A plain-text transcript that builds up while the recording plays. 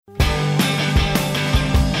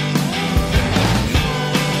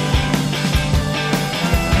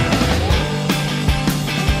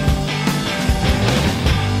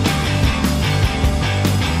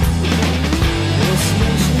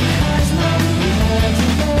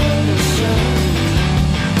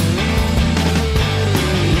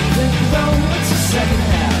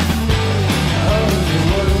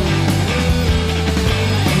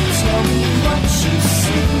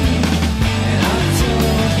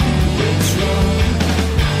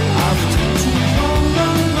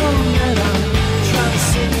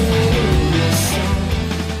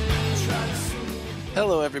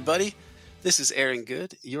This is Aaron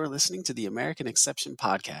Good. You're listening to the American Exception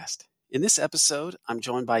Podcast. In this episode, I'm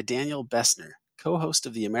joined by Daniel Bessner, co-host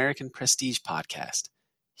of the American Prestige Podcast.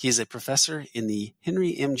 He is a professor in the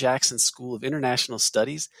Henry M. Jackson School of International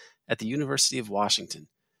Studies at the University of Washington.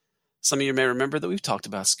 Some of you may remember that we've talked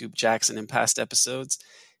about Scoop Jackson in past episodes.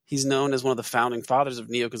 He's known as one of the founding fathers of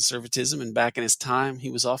neoconservatism, and back in his time, he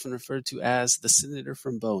was often referred to as the senator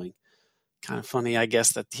from Boeing. Kind of funny, I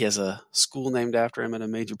guess, that he has a school named after him at a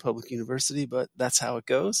major public university, but that's how it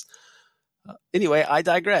goes. Anyway, I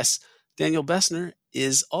digress. Daniel Bessner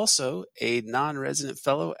is also a non-resident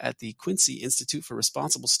fellow at the Quincy Institute for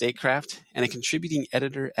Responsible Statecraft and a contributing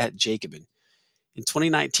editor at Jacobin. In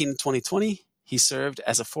 2019 and 2020, he served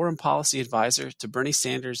as a foreign policy advisor to Bernie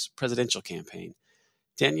Sanders' presidential campaign.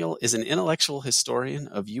 Daniel is an intellectual historian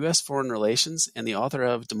of U.S. foreign relations and the author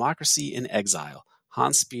of Democracy in Exile,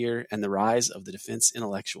 Hans Speer and the Rise of the Defense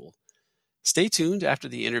Intellectual. Stay tuned after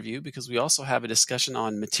the interview because we also have a discussion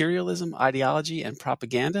on materialism, ideology, and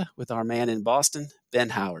propaganda with our man in Boston,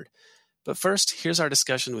 Ben Howard. But first, here's our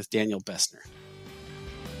discussion with Daniel Bessner.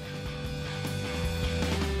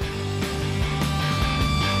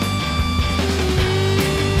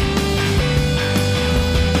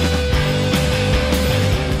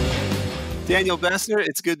 Daniel Bessner,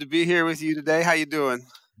 it's good to be here with you today. How you doing?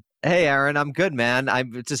 Hey, Aaron, I'm good, man.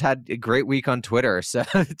 I've just had a great week on Twitter, so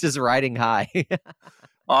just riding high.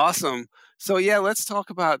 Awesome. So, yeah, let's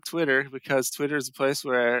talk about Twitter because Twitter is a place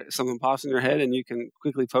where something pops in your head and you can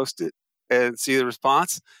quickly post it and see the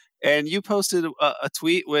response. And you posted a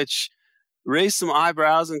tweet which raised some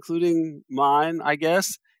eyebrows, including mine, I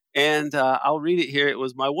guess. And I'll read it here. It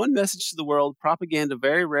was, "My one message to the world, propaganda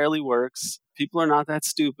very rarely works. People are not that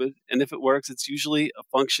stupid. And if it works, it's usually a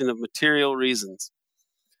function of material reasons."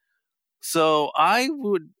 So I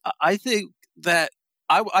think that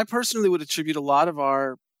I personally would attribute a lot of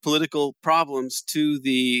our political problems to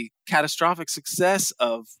the catastrophic success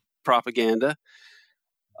of propaganda.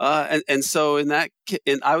 And so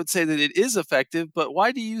I would say that it is effective, but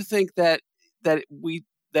why do you think that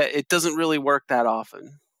it doesn't really work that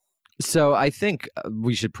often? So I think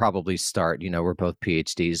we should probably start, we're both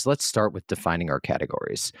PhDs. Let's start with defining our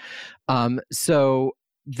categories. So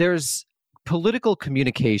there's political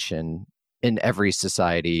communication in every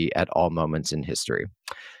society at all moments in history.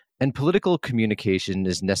 And political communication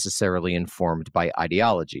is necessarily informed by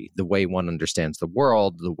ideology, the way one understands the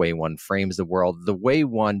world, the way one frames the world, the way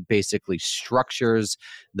one basically structures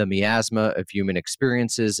the miasma of human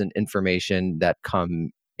experiences and information that come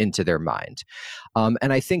into their mind.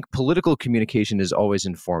 And I think political communication is always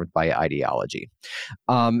informed by ideology.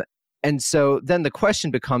 And so then the question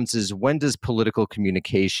becomes is when does political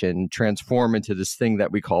communication transform into this thing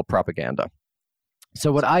that we call propaganda?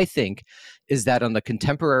 So what I think is that on the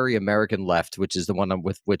contemporary American left, which is the one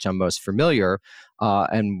with which I'm most familiar,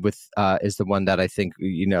 and with is the one that I think,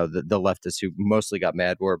 the leftists who mostly got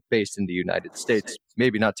mad were based in the United States,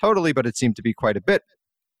 maybe not totally, but it seemed to be quite a bit.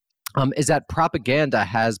 Is that propaganda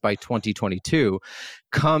has, by 2022,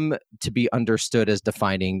 come to be understood as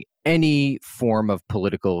defining any form of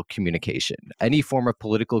political communication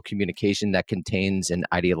that contains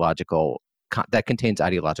ideological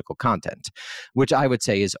content, which I would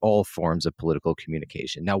say is all forms of political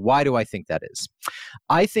communication. Now, why do I think that is?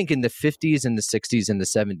 I think in the 50s and the 60s and the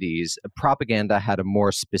 70s, propaganda had a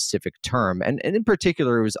more specific term, and in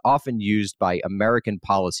particular, it was often used by American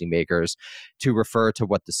policymakers to refer to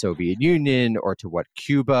what the Soviet Union or to what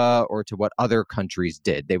Cuba or to what other countries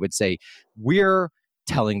did. They would say, we're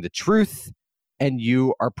telling the truth, and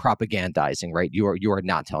you are propagandizing, right? You are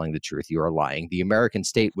not telling the truth. You are lying. The American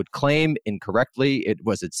state would claim incorrectly, it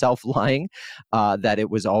was itself lying, that it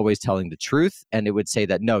was always telling the truth. And it would say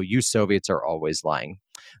that, no, you Soviets are always lying.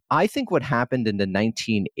 I think what happened in the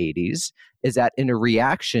 1980s is that in a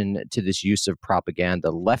reaction to this use of propaganda,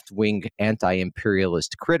 left-wing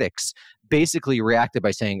anti-imperialist critics basically reacted by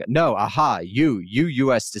saying, no, you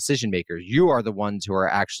U.S. decision makers, you are the ones who are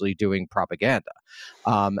actually doing propaganda.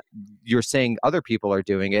 You're saying other people are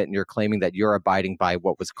doing it, and you're claiming that you're abiding by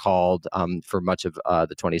what was called, for much of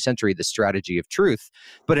the 20th century, the strategy of truth.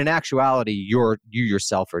 But in actuality, you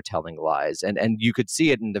yourself are telling lies. And you could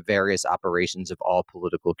see it in the various operations of all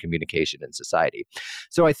political communication in society.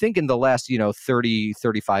 So I think in the last, 30,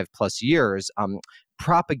 35 plus years,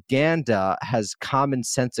 propaganda has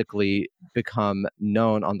commonsensically become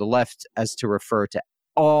known on the left as to refer to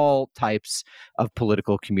all types of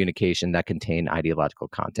political communication that contain ideological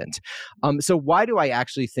content. So why do I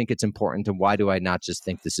actually think it's important, and why do I not just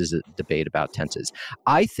think this is a debate about tenses?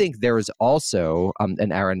 I think there is also,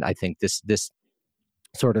 and Aaron, I think this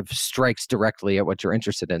sort of strikes directly at what you're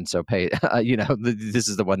interested in. So this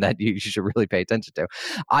is the one that you should really pay attention to.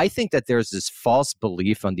 I think that there's this false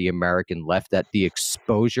belief on the American left that the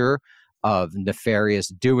exposure of nefarious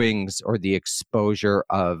doings or the exposure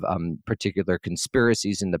of particular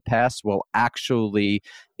conspiracies in the past will actually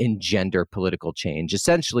engender political change.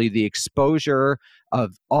 Essentially, the exposure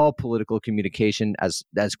of all political communication as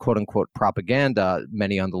quote unquote propaganda,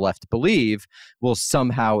 many on the left believe, will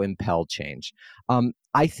somehow impel change.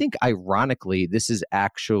 I think, ironically, this is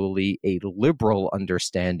actually a liberal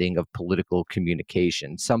understanding of political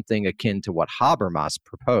communication, something akin to what Habermas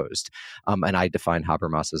proposed. And I define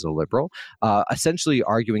Habermas as a liberal, essentially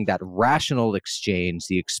arguing that rational exchange,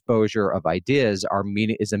 the exposure of ideas,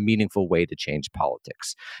 is a meaningful way to change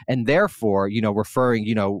politics. And therefore, getting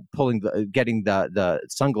the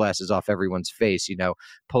sunglasses off everyone's face,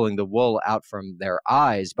 pulling the wool out from their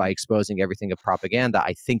eyes by exposing everything of propaganda,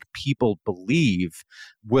 I think people believe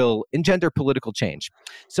will engender political change.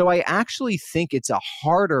 So I actually think it's a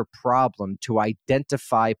harder problem to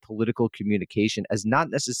identify political communication as not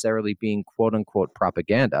necessarily being quote unquote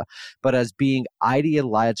propaganda, but as being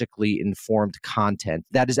ideologically informed content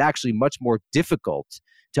that is actually much more difficult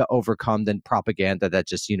to overcome than propaganda that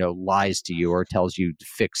just, lies to you or tells you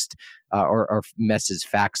fixed or messes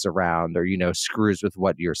facts around or, screws with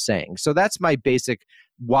what you're saying. So that's my basic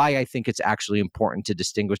why I think it's actually important to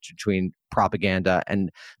distinguish between propaganda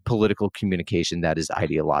and political communication that is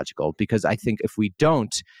ideological. Because I think if we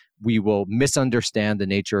don't, we will misunderstand the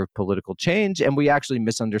nature of political change, and we actually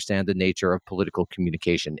misunderstand the nature of political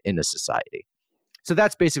communication in a society. So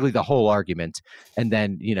that's basically the whole argument. And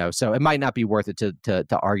then, so it might not be worth it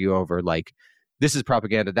to argue over like, this is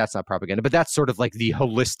propaganda, that's not propaganda, but that's sort of like the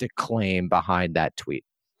holistic claim behind that tweet.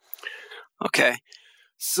 Okay.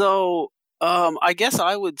 So I guess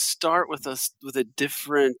I would start with a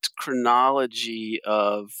different chronology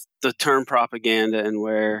of the term propaganda and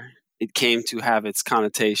where it came to have its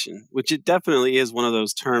connotation, which it definitely is one of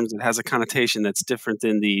those terms that has a connotation that's different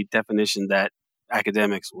than the definition that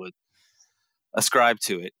academics would ascribe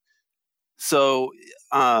to it. So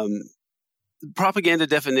propaganda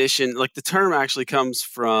definition, like the term actually comes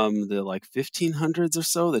from the 1500s or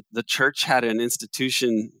so. That the church had an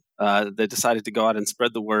institution that decided to go out and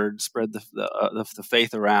spread the word, spread the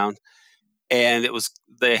faith around, and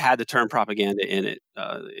they had the term propaganda in it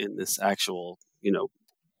in this actual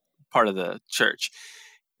part of the church.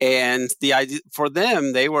 And the idea for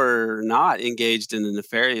them, they were not engaged in a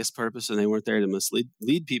nefarious purpose, and they weren't there to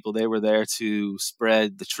mislead people. They were there to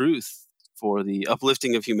spread the truth for the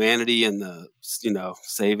uplifting of humanity and the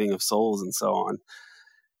saving of souls and so on.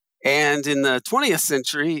 And in the 20th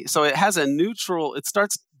century, so it has it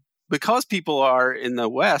starts because people are in the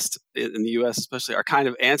West, in the U.S. especially, are kind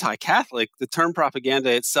of anti-Catholic. The term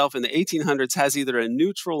propaganda itself in the 1800s has either a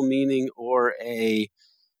neutral meaning or a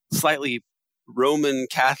slightly Roman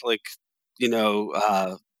Catholic,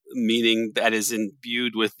 meaning that is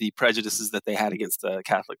imbued with the prejudices that they had against the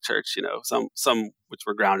Catholic Church. Some which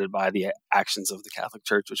were grounded by the actions of the Catholic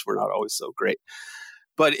Church, which were not always so great.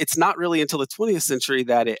 But it's not really until the 20th century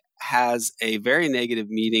that it has a very negative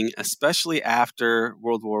meaning, especially after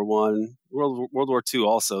World War I, World War II.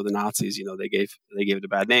 Also, the Nazis, they gave it a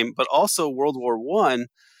bad name, but also World War I.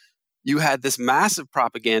 You had this massive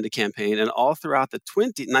propaganda campaign, and all throughout the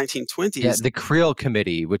 1920s. Yeah, the Creel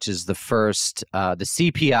Committee, which is the first, the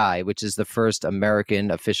CPI, which is the first American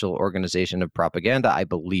official organization of propaganda, I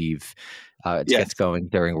believe. It gets going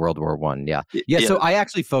during World War I. Yeah. So I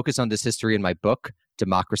actually focus on this history in my book,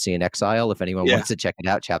 Democracy in Exile, if anyone wants to check it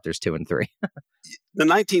out, chapters 2 and 3. The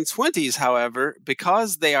 1920s, however,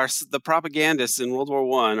 because the propagandists in World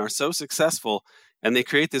War I are so successful, and they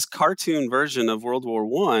create this cartoon version of World War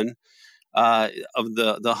I, of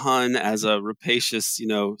the Hun as a rapacious,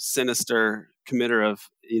 sinister committer of,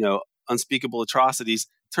 unspeakable atrocities,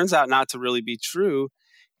 turns out not to really be true.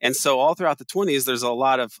 And so all throughout the 20s, there's a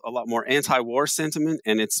lot more anti-war sentiment,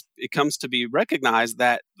 and it comes to be recognized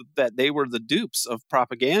that they were the dupes of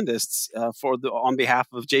propagandists on behalf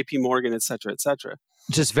of J.P. Morgan, et cetera, et cetera.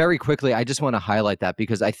 Just very quickly, I just want to highlight that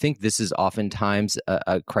because I think this is oftentimes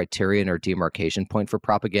a criterion or demarcation point for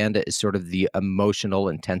propaganda is sort of the emotional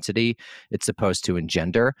intensity it's supposed to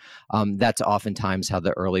engender. That's oftentimes how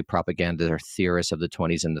the early propaganda theorists of the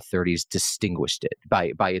 20s and the 30s distinguished it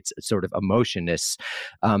by its sort of emotionness,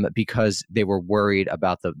 because they were worried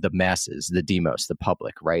about the masses, the demos, the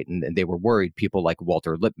public, right? And they were worried. People like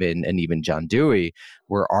Walter Lippmann and even John Dewey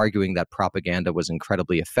were arguing that propaganda was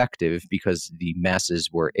incredibly effective because the masses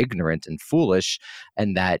were ignorant and foolish,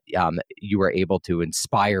 and that you were able to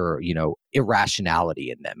inspire,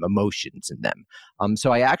 irrationality in them, emotions in them.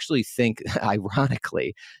 So I actually think,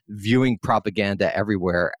 ironically, viewing propaganda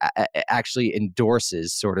everywhere actually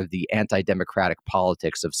endorses sort of the anti-democratic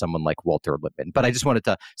politics of someone like Walter Lippmann. But I just wanted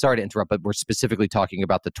to, sorry to interrupt, but we're specifically talking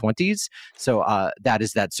about the 20s. So that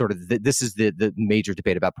is that sort of, this is the major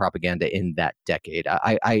debate about propaganda in that decade.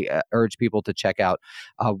 I urge people to check out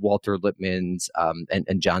Walter Lippmann's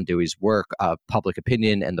and John Dewey's work, Public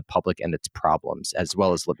Opinion and the Public and Its Problems, as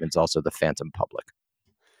well as Lippmann's also The Phantom Public.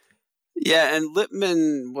 Yeah, and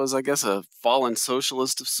Lippmann was, I guess, a fallen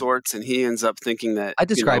socialist of sorts, and he ends up thinking that I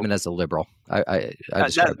describe him as a liberal. I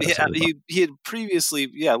describe him as a liberal. He had previously,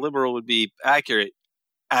 liberal would be accurate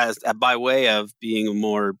as by way of being a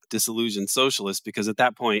more disillusioned socialist, because at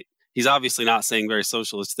that point he's obviously not saying very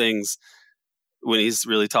socialist things when he's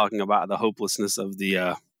really talking about the hopelessness of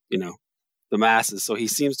the masses. So he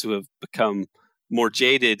seems to have become more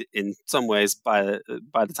jaded in some ways by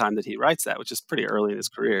the time that he writes that, which is pretty early in his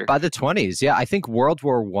career. By the 20s, yeah. I think World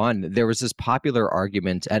War I, there was this popular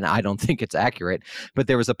argument, and I don't think it's accurate, but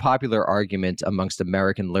there was a popular argument amongst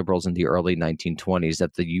American liberals in the early 1920s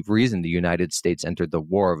that the reason the United States entered the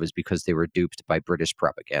war was because they were duped by British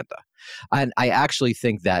propaganda. And I actually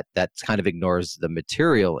think that kind of ignores the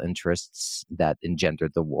material interests that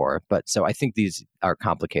engendered the war. But so I think these are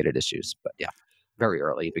complicated issues. But yeah, very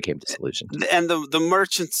early it became disillusioned. And the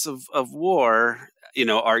merchants of war,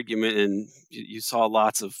 argument, and you saw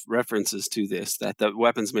lots of references to this, that the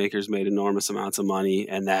weapons makers made enormous amounts of money,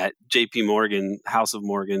 and that J.P. Morgan, House of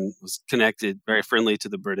Morgan, was connected, very friendly to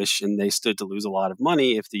the British, and they stood to lose a lot of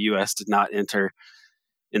money if the U.S. did not enter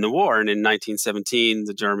in the war. And in 1917,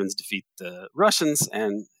 the Germans defeat the Russians,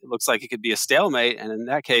 and it looks like it could be a stalemate. And in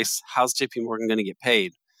that case, how's J.P. Morgan going to get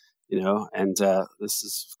paid? And this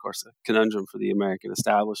is, of course, a conundrum for the American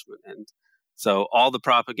establishment. And so all the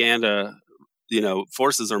propaganda,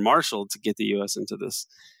 forces are marshaled to get the U.S. into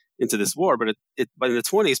this war. But but in the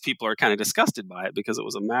 20s, people are kind of disgusted by it because it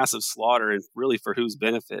was a massive slaughter, and really for whose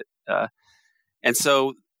benefit? And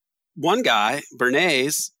so one guy,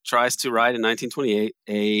 Bernays, tries to write in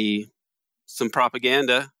 1928 some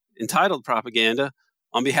propaganda, entitled Propaganda,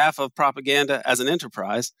 on behalf of propaganda as an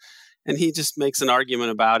enterprise. And he just makes an argument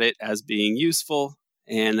about it as being useful,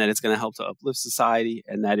 and that it's going to help to uplift society,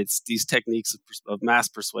 and that it's these techniques of mass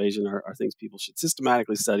persuasion are things people should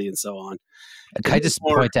systematically study, and so on. Can I just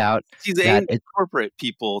point out he's aimed at corporate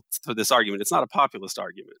people for this argument? It's not a populist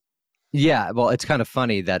argument. Yeah, well, it's kind of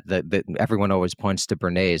funny that everyone always points to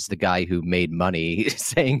Bernays, the guy who made money,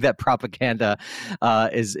 saying that propaganda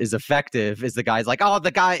is effective. Is the guy's like, oh,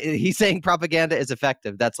 the guy, he's saying propaganda is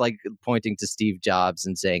effective. That's like pointing to Steve Jobs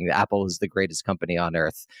and saying Apple is the greatest company on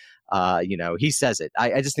earth. He says it.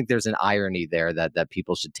 I just think there's an irony there that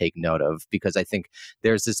people should take note of, because I think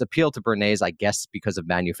there's this appeal to Bernays, I guess, because of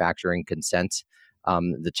manufacturing consent.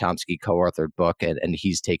 The Chomsky co-authored book, and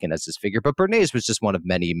he's taken as his figure. But Bernays was just one of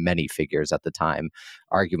many, many figures at the time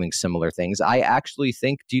arguing similar things. I actually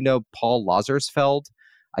think, do you know Paul Lazarsfeld?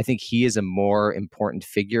 I think he is a more important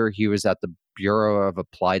figure. He was at the Bureau of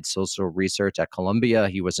Applied Social Research at Columbia.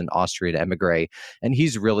 He was an Austrian emigre, and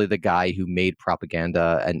he's really the guy who made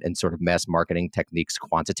propaganda and sort of mass marketing techniques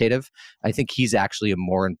quantitative. I think he's actually a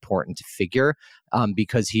more important figure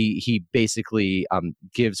because he basically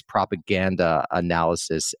gives propaganda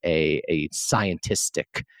analysis a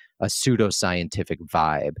scientistic, a pseudoscientific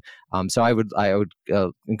vibe. So I would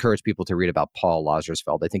encourage people to read about Paul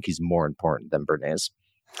Lazarsfeld. I think he's more important than Bernays.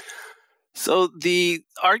 So the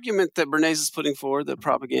argument that Bernays is putting forward, that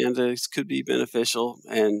propaganda could be beneficial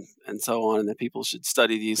and so on, and that people should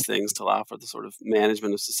study these things to allow for the sort of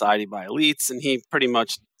management of society by elites, and he pretty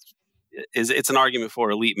much it's an argument for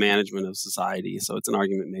elite management of society. So it's an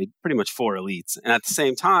argument made pretty much for elites. And at the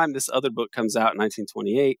same time, this other book comes out in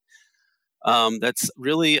 1928 that's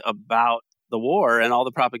really about the war and all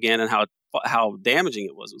the propaganda and how damaging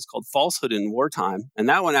it was. It was called Falsehood in Wartime. And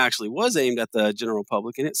that one actually was aimed at the general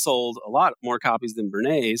public, and it sold a lot more copies than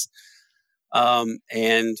Bernays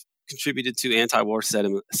and contributed to anti-war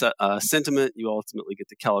sentiment. You ultimately get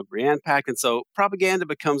the Kellogg-Briand Pact. And so propaganda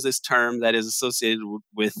becomes this term that is associated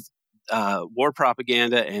with war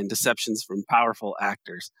propaganda and deceptions from powerful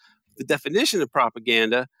actors. The definition of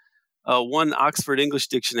propaganda, one Oxford English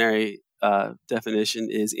Dictionary definition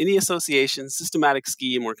is any association, systematic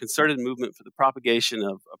scheme, or concerted movement for the propagation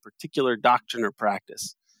of a particular doctrine or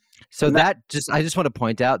practice. So I just want to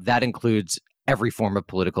point out that includes every form of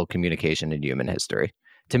political communication in human history.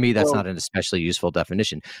 To me, that's not an especially useful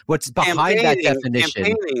definition. What's behind that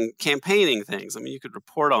definition? Campaigning things. I mean, you could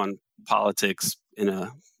report on politics in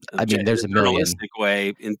a there's a journalistic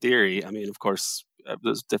way, in theory. I mean, of course,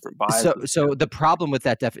 those different biases. So the problem with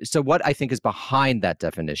that so what I think is behind that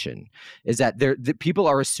definition is that the people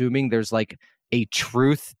are assuming there's like a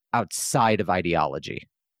truth outside of ideology,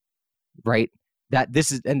 right? That's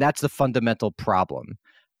the fundamental problem.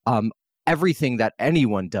 Everything that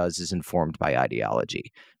anyone does is informed by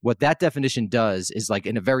ideology. What that definition does is, like,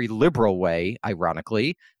 in a very liberal way,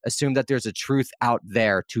 ironically, assume that there's a truth out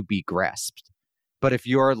there to be grasped. But if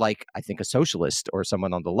you're, like, I think, a socialist or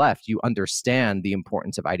someone on the left, you understand the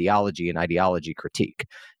importance of ideology and ideology critique.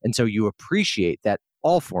 And so you appreciate that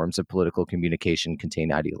all forms of political communication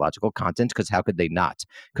contain ideological content, because how could they not?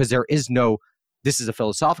 Because this is a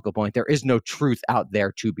philosophical point, there is no truth out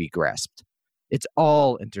there to be grasped. It's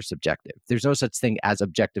all intersubjective. There's no such thing as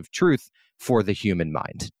objective truth for the human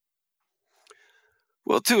mind.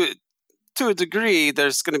 Well, to a degree,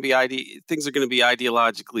 there's going to be things are going to be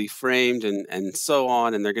ideologically framed and so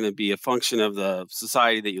on, and they're going to be a function of the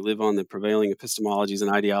society that you live on, the prevailing epistemologies and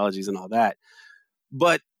ideologies and all that.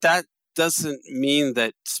 But that doesn't mean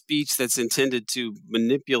that speech that's intended to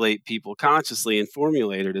manipulate people consciously and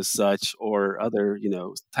formulate it as such, or other,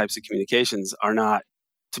 types of communications, are not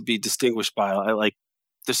to be distinguished by, like,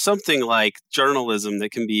 there's something like journalism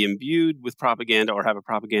that can be imbued with propaganda or have a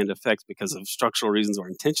propaganda effect because of structural reasons or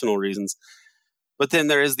intentional reasons. But then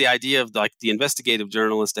there is the idea of, like, the investigative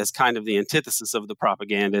journalist as kind of the antithesis of the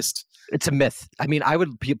propagandist. It's a myth. I mean, I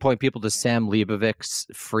would point people to Sam Leibovich's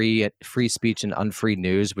Free Speech and Unfree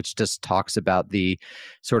News, which just talks about the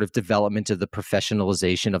sort of development of the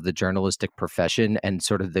professionalization of the journalistic profession and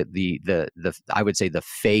sort of the I would say the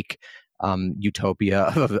fake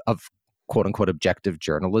utopia of quote unquote objective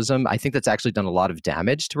journalism. I think that's actually done a lot of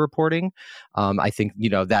damage to reporting. I think,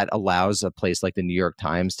 that allows a place like the New York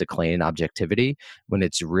Times to claim objectivity when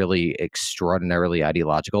it's really extraordinarily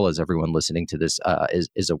ideological, as everyone listening to this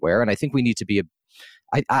is aware. And I think we need to be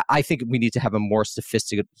I think we need to have a more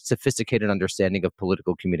sophisticated understanding of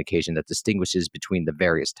political communication that distinguishes between the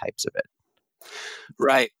various types of it.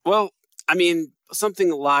 Right. Well, I mean,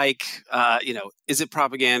 something like, is it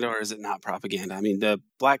propaganda or is it not propaganda? I mean, didn't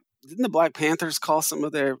the Black Panthers call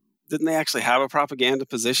didn't they actually have a propaganda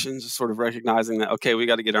position, just sort of recognizing that, okay, we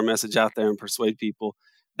got to get our message out there and persuade people?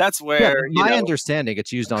 That's where, my understanding,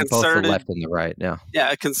 it's used on both the left and the right. Yeah.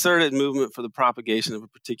 Yeah. A concerted movement for the propagation of a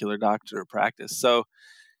particular doctrine or practice. So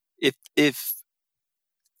if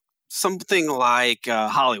something like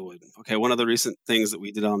Hollywood. Okay, one of the recent things that we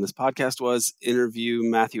did on this podcast was interview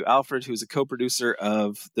Matthew Alford, who's a co-producer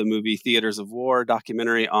of the movie Theaters of War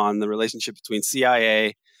documentary on the relationship between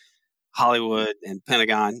CIA, Hollywood, and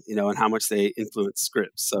Pentagon, and how much they influence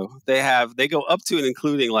scripts. So they go up to and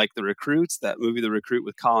including, like, The Recruits, that movie The Recruit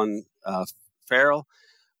with Colin Farrell.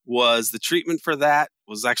 The treatment for that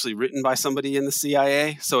was actually written by somebody in the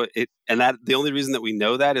CIA. So the only reason that we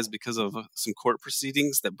know that is because of some court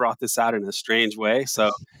proceedings that brought this out in a strange way.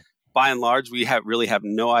 So by and large, we really have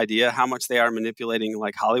no idea how much they are manipulating,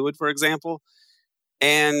 like Hollywood, for example.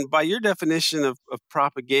 And by your definition of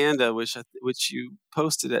propaganda, which you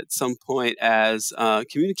posted at some point as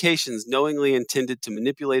communications knowingly intended to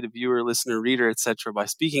manipulate a viewer, listener, reader, etc., by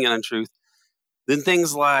speaking an untruth, then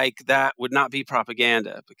things like that would not be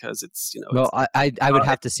propaganda, because it's, Well, I would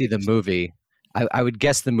have to see the movie. I would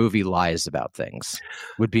guess the movie lies about things,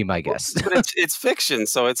 would be my guess. But it's fiction,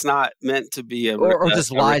 so it's not meant to be or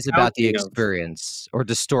just lies about the experience, or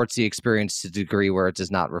distorts the experience to a degree where it does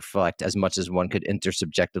not reflect as much as one could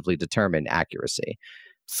intersubjectively determine accuracy.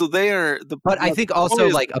 So they are but I think also,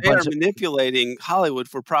 like, they are manipulating Hollywood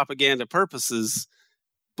for propaganda purposes,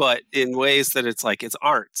 but in ways that it's like it's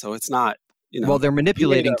art, so it's not. Well, they're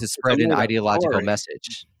manipulating to spread an ideological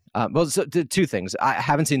message. So two things. I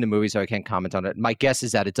haven't seen the movie, so I can't comment on it. My guess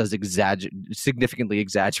is that it does significantly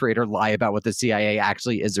exaggerate or lie about what the CIA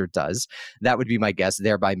actually is or does. That would be my guess,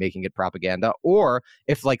 thereby making it propaganda. Or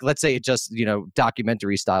if, like, let's say it just,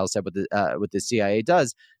 documentary style said what the CIA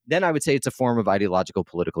does, then I would say it's a form of ideological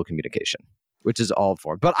political communication, which is all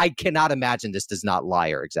form. But I cannot imagine this does not lie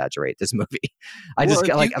or exaggerate this movie. I'm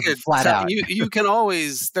flat out. You can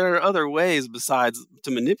always, there are other ways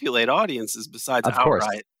to manipulate audiences besides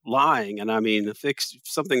outright lying. And I mean,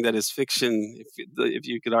 something that is fiction, if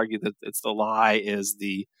you could argue that it's the lie is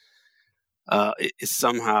is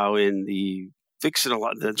somehow in the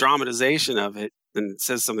the dramatization of it, and it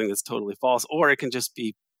says something that's totally false, or it can just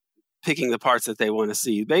be picking the parts that they want to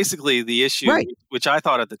see. Basically, the issue, which I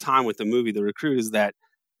thought at the time with the movie The Recruit, is that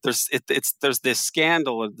there's this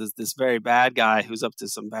scandal of this very bad guy who's up to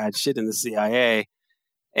some bad shit in the CIA,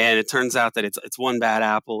 and it turns out that it's one bad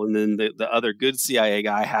apple, and then the other good CIA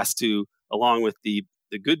guy has to, along with the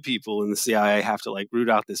the good people in the CIA have to like root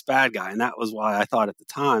out this bad guy. And that was why I thought at the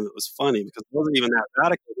time it was funny, because it wasn't even that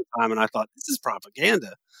radical at the time. And I thought, this is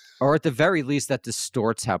propaganda. Or at the very least, that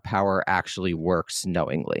distorts how power actually works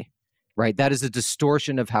knowingly, right? That is a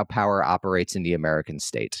distortion of how power operates in the American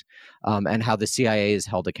state, and how the CIA is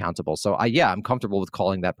held accountable. So I'm comfortable with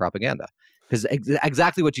calling that propaganda, because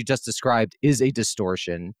exactly what you just described is a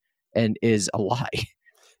distortion and is a lie.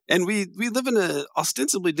 And we live in an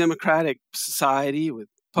ostensibly democratic society with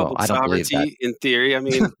public sovereignty in theory. I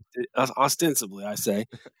mean, ostensibly, I say.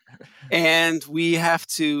 And we have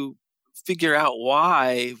to figure out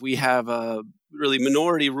why we have a really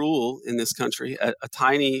minority rule in this country, a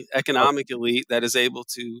tiny economic elite that is able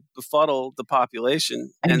to befuddle the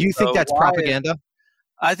population. And you think that's propaganda?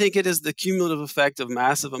 I think it is the cumulative effect of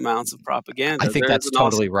massive amounts of propaganda. I think that's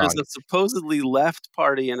totally wrong. There's a supposedly left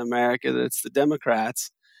party in America that's the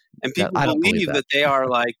Democrats. And people believe that they are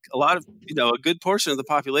like a lot of, a good portion of the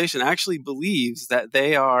population actually believes that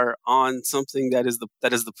they are on something that is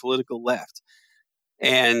the political left.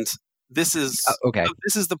 And this is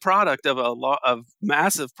this is the product of a lot of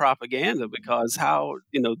massive propaganda, because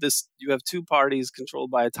you have two parties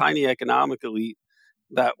controlled by a tiny economic elite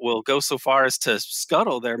that will go so far as to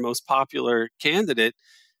scuttle their most popular candidate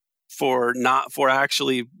for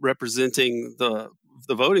actually representing the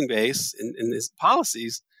voting base in his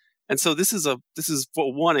policies. And so this is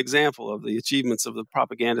for one example of the achievements of the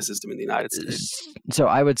propaganda system in the United States. So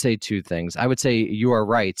I would say two things. I would say you are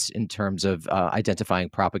right in terms of identifying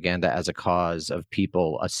propaganda as a cause of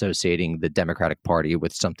people associating the Democratic Party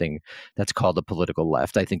with something that's called the political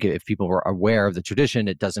left. I think if people were aware of the tradition,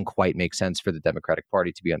 it doesn't quite make sense for the Democratic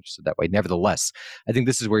Party to be understood that way. Nevertheless, I think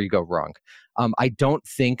this is where you go wrong. I don't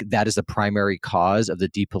think that is the primary cause of the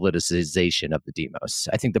depoliticization of the demos.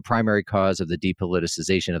 I think the primary cause of the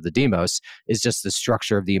depoliticization of the demos is just the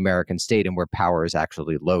structure of the American state and where power is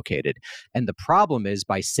actually located. And the problem is,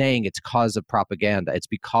 by saying it's cause of propaganda, it's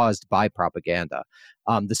caused by propaganda.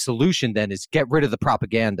 The solution then is get rid of the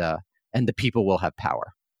propaganda and the people will have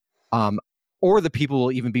power. Or the people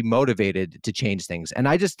will even be motivated to change things. And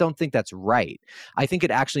I just don't think that's right. I think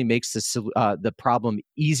it actually makes the problem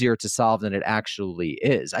easier to solve than it actually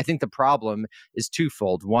is. I think the problem is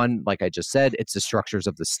twofold. One, like I just said, it's the structures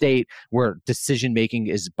of the state where decision-making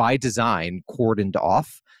is by design cordoned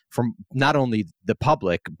off from not only the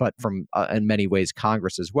public, but from, in many ways,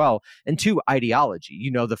 Congress as well. And two,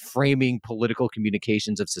 ideology, the framing political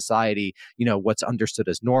communications of society, what's understood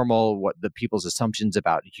as normal, what the people's assumptions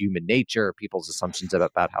about human nature, people's assumptions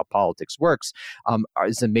about how politics works,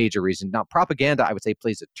 is a major reason. Now, propaganda, I would say,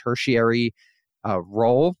 plays a tertiary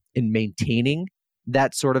role in maintaining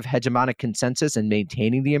that sort of hegemonic consensus and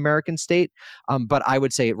maintaining the American state. But I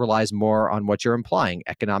would say it relies more on what you're implying: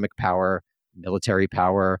 economic power, military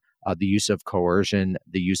power, the use of coercion,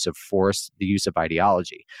 the use of force, the use of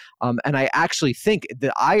ideology. And I actually think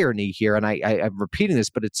the irony here, and I'm repeating this,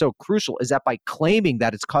 but it's so crucial, is that by claiming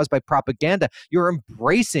that it's caused by propaganda, you're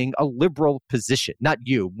embracing a liberal position. Not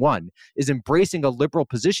you. One is embracing a liberal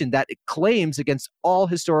position that claims, against all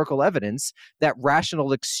historical evidence, that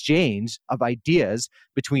rational exchange of ideas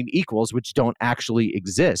between equals, which don't actually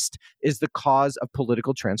exist, is the cause of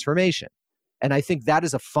political transformation. And I think that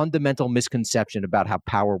is a fundamental misconception about how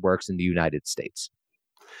power works in the United States.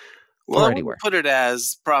 Well, I wouldn't put it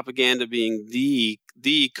as propaganda being the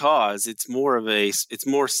cause. It's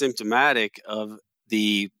more symptomatic of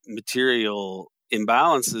the material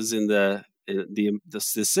imbalances in the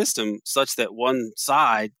system, such that one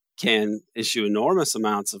side can issue enormous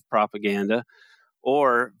amounts of propaganda,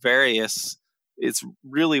 or various. It's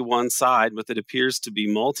really one side, but it appears to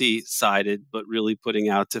be multi-sided, but really putting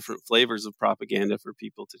out different flavors of propaganda for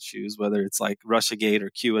people to choose, whether it's like Russiagate or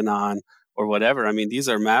QAnon or whatever. I mean, these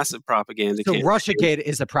are massive propaganda campaigns. Russiagate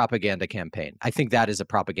is a propaganda campaign. I think that is a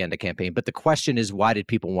propaganda campaign. But the question is, why did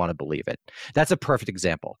people want to believe it? That's a perfect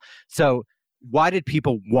example. So why did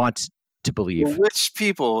people want to believe? Well, which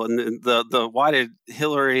people? And why did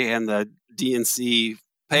Hillary and the DNC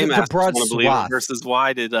paymasters want to believe it versus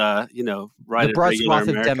why did the broad swath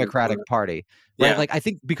of Democratic Party, right? Yeah. Like, I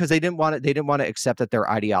think because they didn't want to accept that their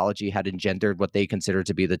ideology had engendered what they considered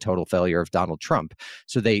to be the total failure of Donald Trump.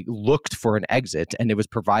 So they looked for an exit, and it was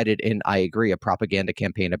provided in, I agree, a propaganda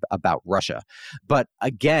campaign about Russia. But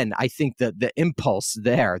again, I think that the impulse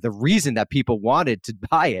there, the reason that people wanted to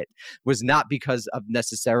buy it, was not because of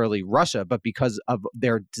necessarily Russia, but because of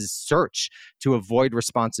their search to avoid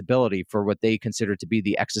responsibility for what they considered to be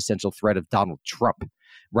the existential threat of Donald Trump.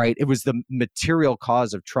 right? It was the material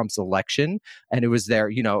cause of Trump's election. And it was their,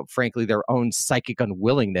 frankly, their own psychic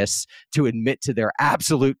unwillingness to admit to their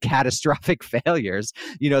absolute catastrophic failures,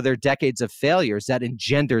 their decades of failures that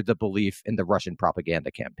engendered the belief in the Russian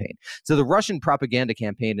propaganda campaign. So the Russian propaganda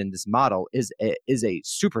campaign in this model is a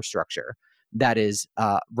superstructure that is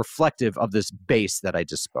reflective of this base that I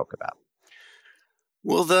just spoke about.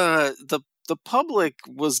 Well, the public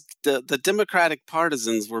was the Democratic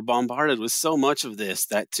partisans were bombarded with so much of this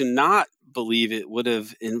that to not believe it would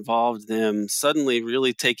have involved them suddenly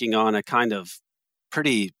really taking on a kind of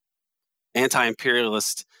pretty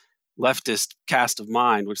anti-imperialist leftist cast of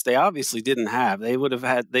mind, which they obviously didn't have.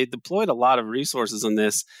 They deployed a lot of resources on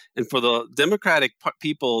this, and for the Democratic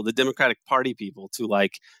people, the Democratic Party people to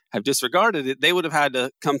have disregarded it, they would have had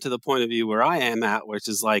to come to the point of view where I am at, which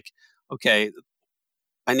is okay,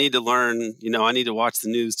 I need to learn, I need to watch the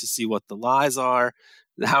news to see what the lies are.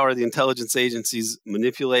 How are the intelligence agencies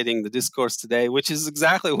manipulating the discourse today, which is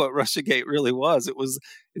exactly what Russiagate really was. It was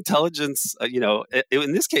intelligence,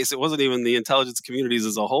 in this case, it wasn't even the intelligence communities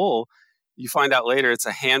as a whole. You find out later it's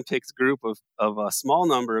a handpicked group of a small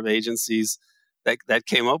number of agencies that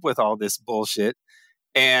came up with all this bullshit.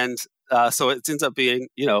 And so it ends up being,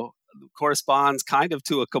 corresponds kind of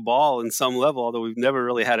to a cabal in some level, although we've never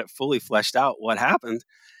really had it fully fleshed out what happened.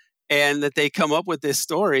 And that they come up with this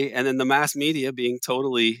story, and then the mass media, being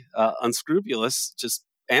totally unscrupulous, just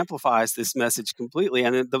amplifies this message completely.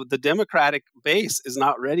 And the Democratic base is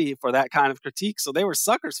not ready for that kind of critique, so they were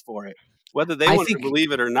suckers for it, whether they wanted to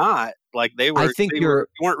believe it or not. They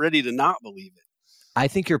weren't ready to not believe it. I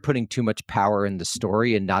think you're putting too much power in the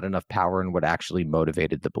story and not enough power in what actually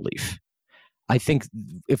motivated the belief. I think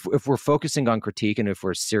if we're focusing on critique and if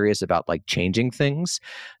we're serious about changing things,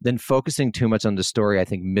 then focusing too much on the story, I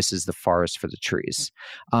think, misses the forest for the trees,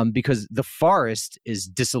 because the forest is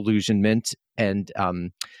disillusionment and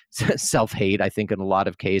self-hate, I think, in a lot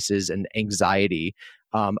of cases, and anxiety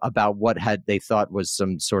about what they thought was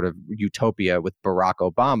some sort of utopia with Barack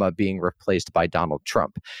Obama being replaced by Donald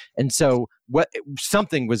Trump. And so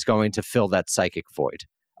something was going to fill that psychic void.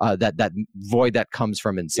 That void that comes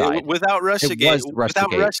from inside. Without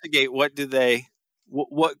Russiagate, what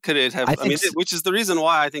could it have? Which is the reason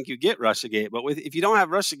why I think you get Russiagate. But if you don't have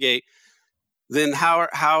Russiagate, then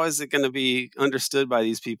how is it going to be understood by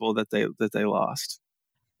these people that they lost?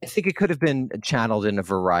 I think it could have been channeled in a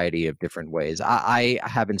variety of different ways. I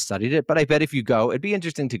haven't studied it, but I bet if you it'd be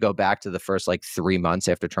interesting to go back to the first 3 months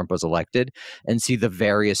after Trump was elected and see the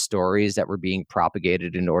various stories that were being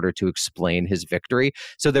propagated in order to explain his victory.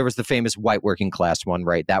 So there was the famous white working class one,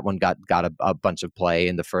 right? That one got a bunch of play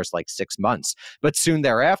in the first 6 months. But soon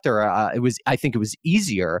thereafter, I think it was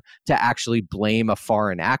easier to actually blame a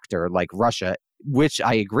foreign actor like Russia, which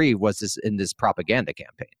I agree was in this propaganda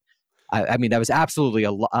campaign. I mean, that was absolutely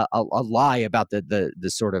a lie about the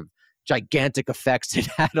sort of gigantic effects it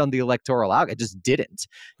had on the electoral outcome. It just didn't,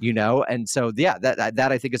 And so, yeah,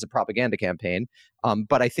 that I think is a propaganda campaign.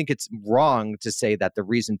 But I think it's wrong to say that the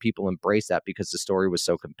reason people embrace that because the story was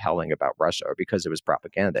so compelling about Russia or because it was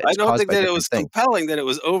propaganda. I don't think that it was compelling, that it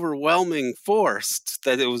was overwhelming force,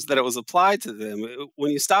 that it was applied to them.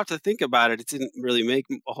 When you stop to think about it, it didn't really make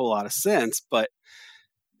a whole lot of sense. But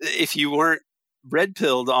if you weren't red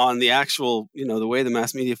pilled on the actual, the way the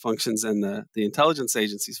mass media functions and the intelligence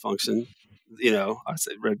agencies function, I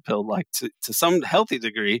say red pilled to some healthy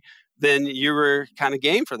degree, then you were kind of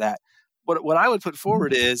game for that. What I would put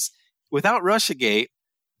forward is, without Russiagate,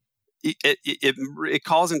 it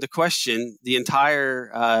calls into question the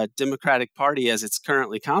entire Democratic Party as it's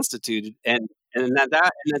currently constituted, and that's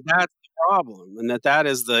the problem, and that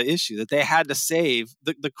is the issue, that they had to save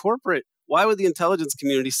the corporate. Why would the intelligence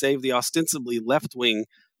community save the ostensibly left-wing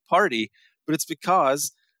party? But it's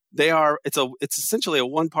because it's essentially a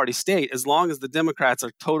one-party state as long as the Democrats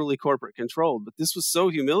are totally corporate controlled. But this was so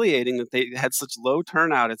humiliating that they had such low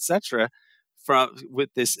turnout, etc.,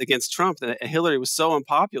 with this against Trump, that Hillary was so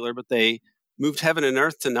unpopular, but they moved heaven and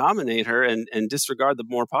earth to nominate her and disregard the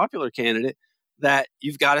more popular candidate, that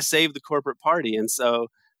you've got to save the corporate party. And so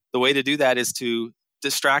the way to do that is to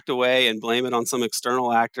distract away and blame it on some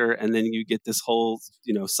external actor, and then you get this whole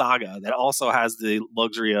saga that also has the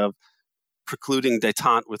luxury of precluding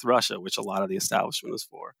détente with Russia, which a lot of the establishment is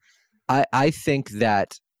for. I think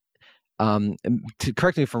that to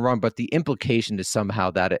correct me if I'm wrong, but the implication is somehow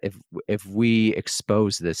that if we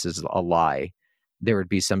expose this as a lie, there would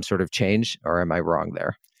be some sort of change, or am I wrong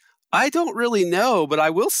there? I don't really know, but I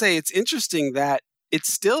will say it's interesting that it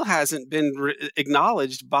still hasn't been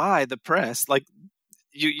acknowledged by the press.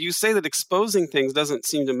 You say that exposing things doesn't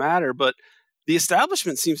seem to matter, but the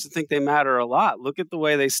establishment seems to think they matter a lot. Look at the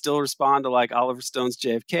way they still respond to like Oliver Stone's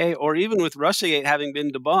JFK, or even with Russiagate having been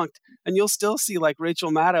debunked, and you'll still see like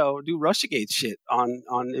Rachel Maddow do Russiagate shit on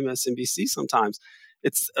MSNBC sometimes.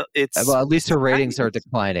 It's well, at least her ratings are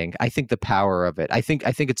declining. I think the power of it. I think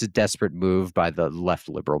it's a desperate move by the left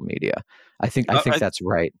liberal media. I think that's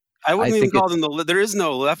right. I wouldn't even call them there is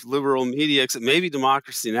no left liberal media except maybe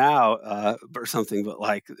Democracy Now! Or something, but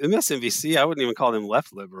like MSNBC, I wouldn't even call them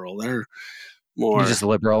left liberal. They're more just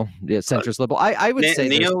liberal, centrist liberal. I would say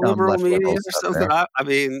neoliberal media or something. I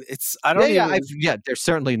mean, they're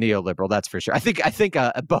certainly neoliberal. That's for sure. I think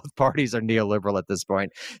both parties are neoliberal at this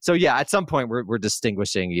point. So yeah, at some point we're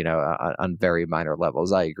distinguishing, on very minor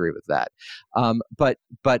levels. I agree with that. But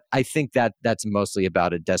I think that's mostly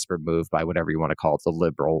about a desperate move by whatever you want to call it, the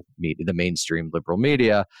liberal media, the mainstream liberal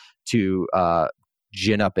media, to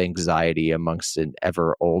gin up anxiety amongst an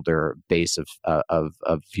ever older base of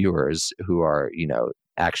viewers who are,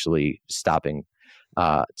 actually stopping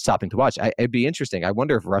to watch. It'd be interesting. I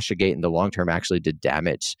wonder if Russiagate in the long term actually did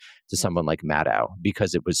damage to someone like Maddow,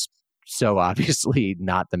 because it was so obviously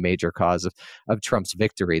not the major cause of Trump's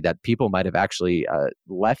victory that people might have actually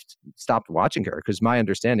stopped watching her. Because my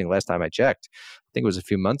understanding, last time I checked, I think it was a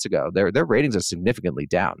few months ago, their ratings are significantly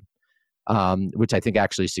down. Which I think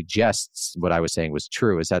actually suggests what I was saying was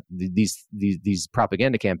true, is that these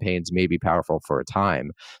propaganda campaigns may be powerful for a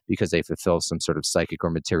time because they fulfill some sort of psychic or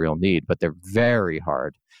material need, but they're very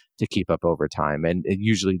hard to keep up over time. And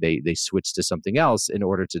usually they switch to something else in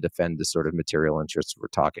order to defend the sort of material interests we're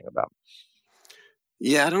talking about.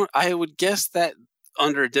 Yeah, I would guess that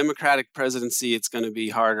under a Democratic presidency, it's going to be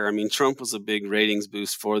harder. I mean, Trump was a big ratings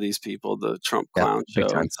boost for these people, the Trump Clown Show,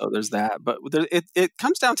 and so there's that. But it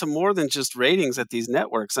comes down to more than just ratings at these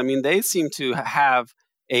networks. I mean, they seem to have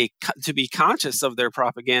to be conscious of their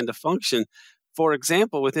propaganda function. For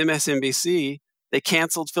example, with MSNBC, they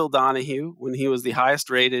canceled Phil Donahue when he was the highest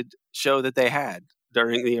rated show that they had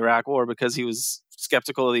during the Iraq War because he was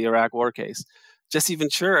skeptical of the Iraq War case. Jesse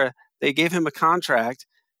Ventura, they gave him a contract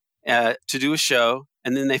to do a show,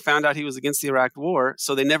 and then they found out he was against the Iraq War,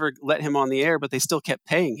 so they never let him on the air, but they still kept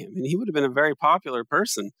paying him, and he would have been a very popular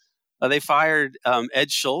person. They fired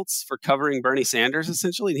Ed Schultz for covering Bernie Sanders,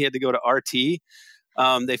 essentially, and he had to go to RT.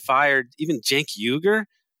 They fired even Cenk Uygur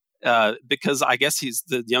because I guess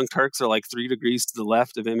the Young Turks are like 3 degrees to the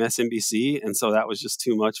left of MSNBC, and so that was just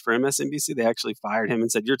too much for MSNBC. They actually fired him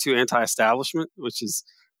and said, "You're too anti-establishment," which is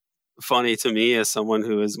funny to me as someone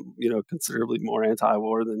who is, considerably more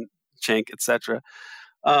anti-war than Cenk, etc.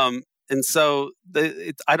 And so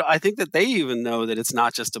I think that they even know that it's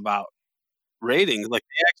not just about ratings. Like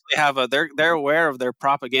they actually have they're aware of their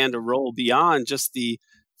propaganda role beyond just the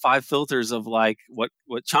 5 filters of like what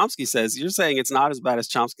Chomsky says. You're saying it's not as bad as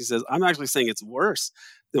Chomsky says. I'm actually saying it's worse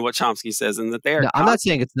than what Chomsky says, and that they are. No, I'm not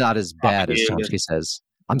saying it's not as bad as Chomsky says.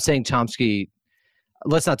 I'm saying Chomsky.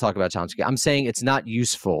 Let's not talk about Chomsky. I'm saying it's not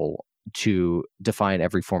useful to define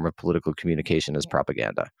every form of political communication as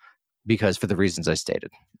propaganda, because for the reasons I stated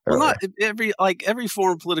earlier. Well, not every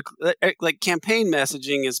form of political, like campaign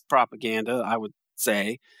messaging is propaganda, I would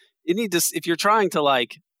say. You need to, if you're trying to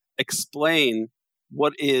like explain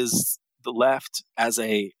what is the left as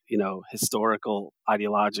a, historical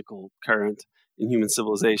ideological current in human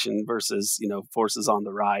civilization versus, forces on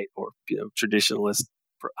the right or, traditionalist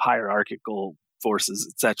hierarchical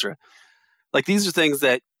forces, etc. Like these are things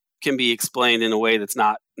that can be explained in a way that's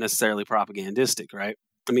not necessarily propagandistic, right?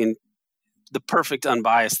 I mean, the perfect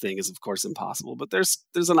unbiased thing is, of course, impossible. But there's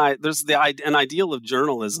an ideal of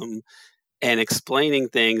journalism and explaining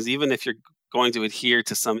things, even if you're going to adhere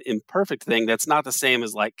to some imperfect thing, that's not the same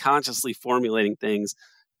as like consciously formulating things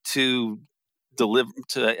to deliver,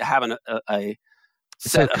 to have a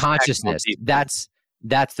set of consciousness. That's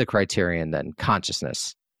the criterion then,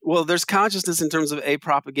 consciousness. Well, there's consciousness in terms of a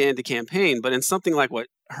propaganda campaign, but in something like what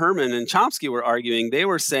Herman and Chomsky were arguing, they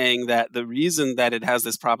were saying that the reason that it has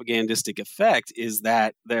this propagandistic effect is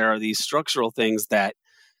that there are these structural things that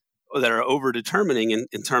are over-determining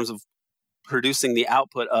in terms of producing the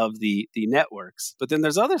output of the networks. But then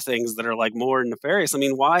there's other things that are like more nefarious. I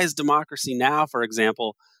mean, why is Democracy Now!, for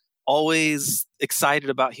example, always excited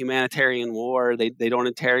about humanitarian war? They don't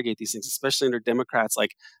interrogate these things, especially under Democrats.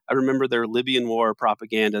 Like I remember their Libyan war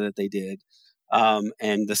propaganda that they did,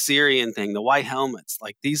 and the Syrian thing, the white helmets.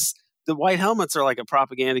 Like the white helmets are like a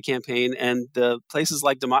propaganda campaign, and the places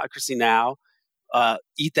like Democracy Now!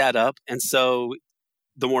 Eat that up. And so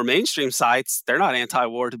the more mainstream sites, they're not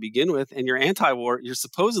anti-war to begin with, and you're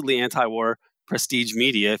supposedly anti-war prestige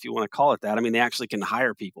media, if you want to call it that. I mean, they actually can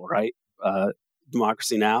hire people, right?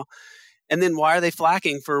 Democracy Now! And then why are they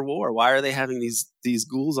flacking for war? Why are they having these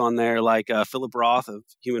ghouls on there like Philip Roth of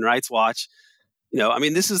Human Rights Watch? I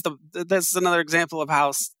mean, that's another example of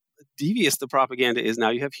how devious the propaganda is now.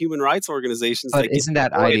 You have human rights organizations But that isn't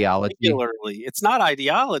get that ideology? regularly. It's not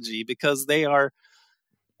ideology because they are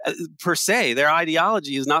per se. Their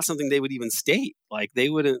ideology is not something they would even state. Like they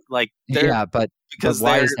wouldn't like. Yeah, but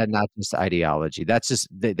why is they're that not just ideology? That's just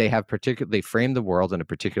they have they frame the world in a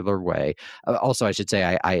particular way. Also, I should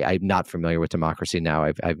say I'm not familiar with Democracy Now.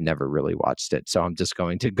 I've never really watched it, so I'm just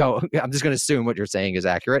going to assume what you're saying is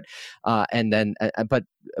accurate. But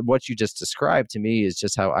what you just described to me is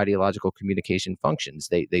just how ideological communication functions.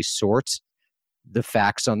 They sort the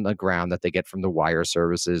facts on the ground that they get from the wire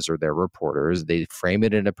services or their reporters. They frame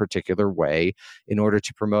it in a particular way in order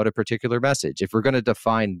to promote a particular message. If we're going to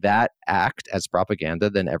define that act as propaganda,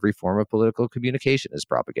 then every form of political communication is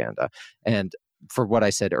propaganda. And for what I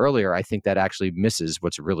said earlier, I think that actually misses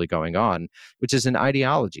what's really going on, which is an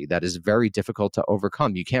ideology that is very difficult to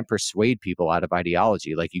overcome. You can't persuade people out of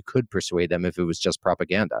ideology like you could persuade them if it was just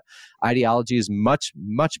propaganda. Ideology is much,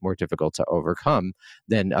 much more difficult to overcome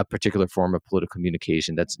than a particular form of political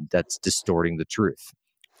communication that's distorting the truth,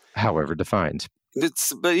 however defined.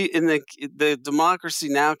 But in the Democracy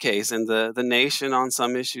Now case and the Nation on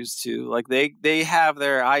some issues too, like they have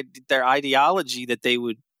their ideology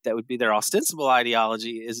that would be their ostensible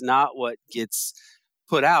ideology is not what gets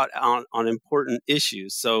put out on important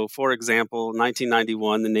issues. So, for example,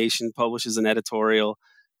 1991, The Nation publishes an editorial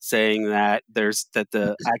saying that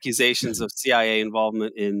the accusations of CIA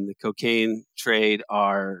involvement in the cocaine trade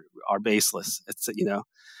are baseless. It's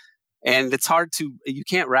and it's hard you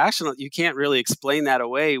can't really explain that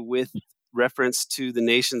away with reference to the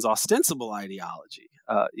Nation's ostensible ideology.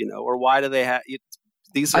 Or why do they have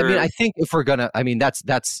these? I think if we're gonna,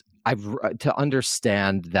 to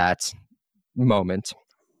understand that moment,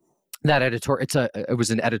 that editorial. It was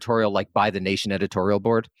an editorial like by the Nation editorial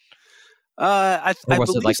board. I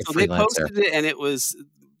believe like so. They posted it, and it was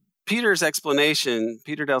Peter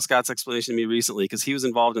Dale Scott's explanation to me recently, because he was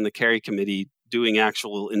involved in the Kerry Committee doing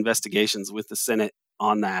actual investigations with the Senate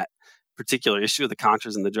on that particular issue of the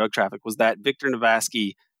Contras and the drug traffic, was that Victor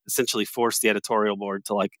Navasky essentially forced the editorial board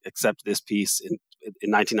to accept this piece in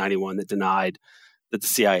 1991 that denied that the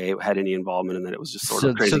CIA had any involvement, and that it was just sort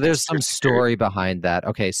of crazy. So there's some story behind that.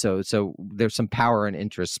 Okay, so there's some power and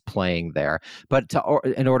interest playing there. But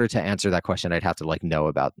in order to answer that question, I'd have to know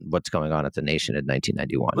about what's going on at the Nation in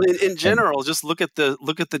 1991. Well, in general, just look at the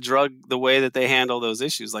way that they handle those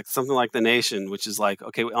issues. Like something like the Nation, which is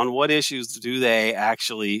okay, on what issues do they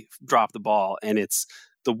actually drop the ball? And it's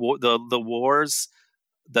the wars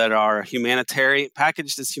that are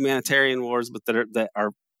packaged as humanitarian wars, but that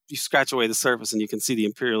are you scratch away the surface and you can see the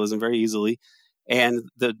imperialism very easily, and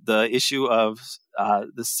the issue of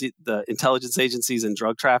the intelligence agencies and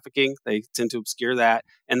drug trafficking, they tend to obscure that,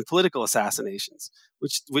 and the political assassinations,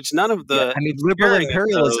 which none of the liberal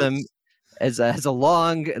imperialism has a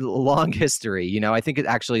long history. I think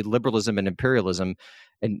actually liberalism and imperialism,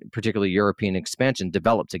 and particularly European expansion,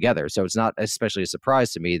 developed together. So it's not especially a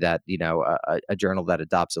surprise to me that a journal that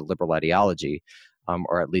adopts a liberal ideology,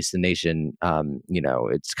 or at least the Nation,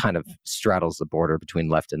 it's kind of straddles the border between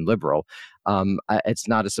left and liberal. It's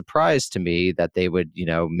not a surprise to me that they would,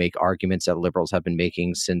 make arguments that liberals have been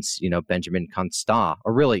making since, Benjamin Constant,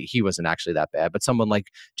 or really, he wasn't actually that bad, but someone like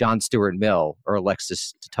John Stuart Mill or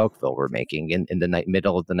Alexis de Tocqueville were making in the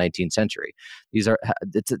middle of the 19th century.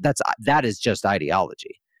 That is just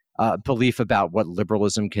ideology. Belief about what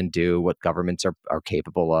liberalism can do, what governments are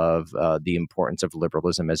capable of, the importance of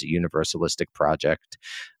liberalism as a universalistic project.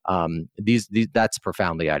 That's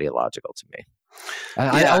profoundly ideological to me.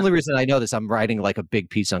 The only reason I know this, I'm writing a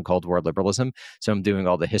big piece on Cold War liberalism, so I'm doing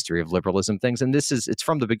all the history of liberalism things, and it's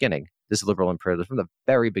from the beginning. This liberal imperialism from the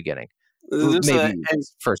very beginning, maybe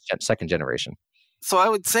second generation. So I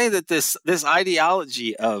would say that this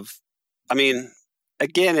ideology of,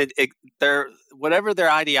 again, whatever their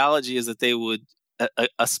ideology is that they would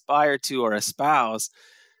aspire to or espouse,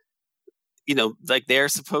 they're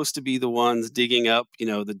supposed to be the ones digging up,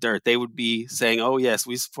 the dirt. They would be saying, "Oh yes,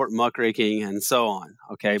 we support muckraking and so on."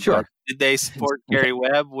 Okay, sure. But did they support Gary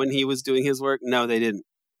Webb when he was doing his work? No, they didn't.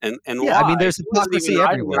 And why? There's hypocrisy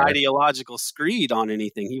everywhere. An ideological screed on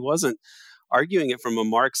anything. He wasn't arguing it from a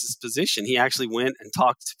Marxist position. He actually went and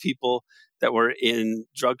talked to people that were in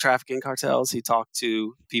drug trafficking cartels. He talked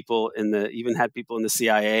to people even had people in the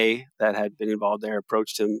CIA that had been involved there,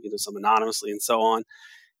 approached him, some anonymously and so on.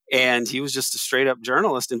 And he was just a straight up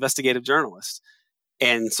journalist, investigative journalist.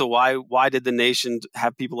 And so why did the Nation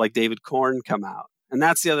have people like David Korn come out? And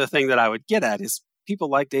that's the other thing that I would get at is people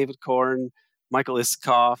like David Korn, Michael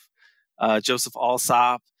Isikoff, Joseph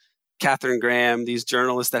Alsop, Katharine Graham, these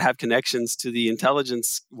journalists that have connections to the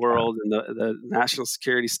intelligence world and the national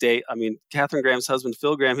security state. I mean, Katharine Graham's husband,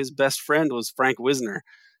 Phil Graham, his best friend was Frank Wisner,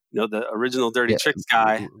 the original Dirty Tricks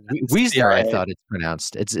guy. Wiesner, I thought it's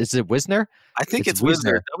pronounced. Is it Wisner? I think it's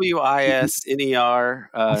Wisner. Wisner. I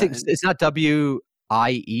think it's not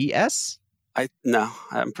WIES. No,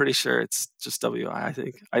 I'm pretty sure it's just WI. I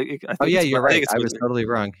think. I think you're right. I was totally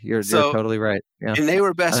wrong. You're totally right. Yeah. And they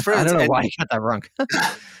were best friends. I don't know why I got that wrong.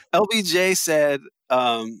 LBJ said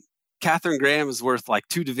Katharine Graham is worth like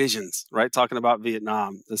 2 divisions, right? Talking about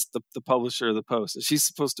Vietnam. The publisher of the Post, and she's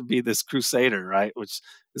supposed to be this crusader, right? Which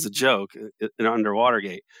is a joke under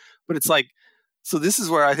Watergate. But it's like, so this is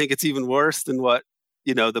where I think it's even worse than what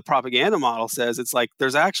the propaganda model says. It's like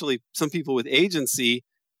there's actually some people with agency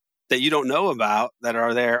that you don't know about that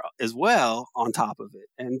are there as well on top of it.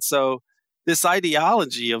 And so this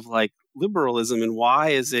ideology of like liberalism, and why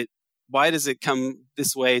does it come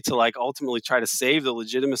this way to like ultimately try to save the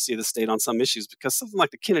legitimacy of the state on some issues? Because something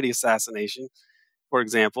like the Kennedy assassination, for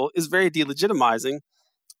example, is very delegitimizing.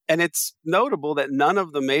 And it's notable that none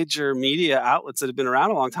of the major media outlets that have been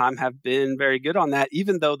around a long time have been very good on that,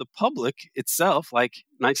 even though the public itself, like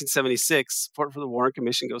 1976, support for the Warren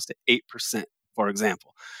Commission goes to 8%, for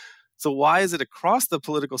example. So why is it across the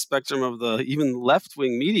political spectrum of the even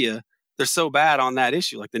left-wing media, they're so bad on that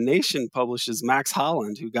issue? Like The Nation publishes Max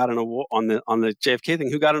Holland, who got an award on the JFK thing,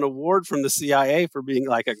 who got an award from the CIA for being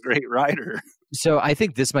like a great writer. So I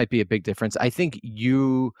think this might be a big difference. I think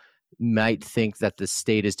you might think that the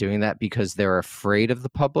state is doing that because they're afraid of the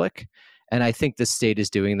public. And I think the state is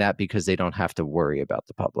doing that because they don't have to worry about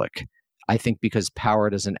the public. I think because power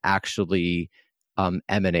doesn't actually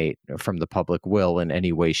emanate from the public will in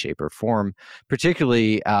any way, shape, or form,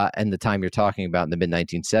 particularly in the time you're talking about in the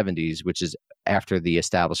mid-1970s, which is after the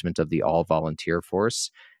establishment of the all-volunteer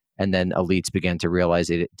force. And then elites began to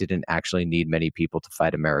realize it didn't actually need many people to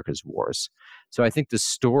fight America's wars. So I think the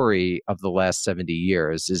story of the last 70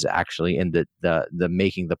 years is actually in the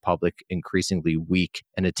making the public increasingly weak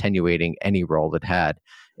and attenuating any role it had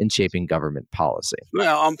in shaping government policy.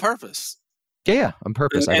 Well, on purpose. Yeah, on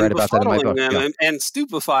purpose. I write about that in my book. And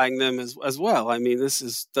stupefying them as well. I mean, this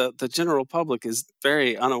is the general public is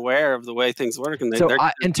very unaware of the way things work. And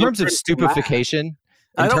in terms of stupefaction,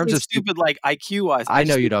 I don't mean stupid like IQ-wise. I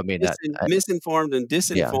know you don't mean that. Misinformed and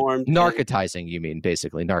disinformed. Yeah. Narcotizing, you mean,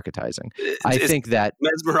 basically, narcotizing. I think that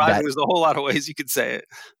mesmerizing, there's a whole lot of ways you could say it.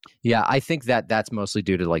 Yeah, I think that's mostly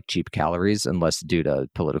due to like cheap calories and less due to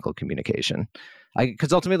political communication.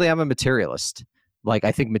 Because ultimately, I'm a materialist. Like,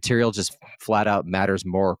 I think material just flat out matters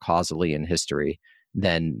more causally in history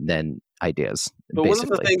than ideas. But basically,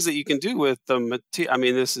 one of the things that you can do with the material, I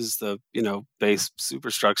mean, this is the base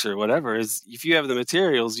superstructure, whatever, is if you have the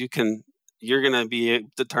materials, you're going to be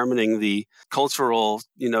determining the cultural,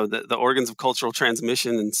 the organs of cultural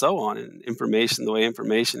transmission and so on, and information, the way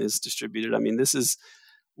information is distributed. I mean, this is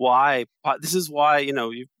why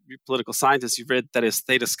you political scientists, you've read that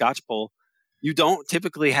Theta Scotch poll. You don't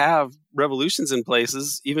typically have revolutions in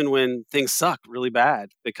places, even when things suck really bad,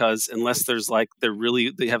 because unless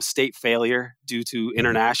they have state failure due to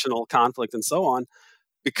international conflict and so on,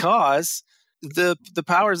 because the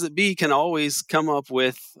powers that be can always come up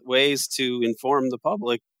with ways to inform the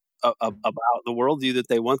public about the worldview that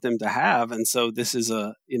they want them to have. And so this is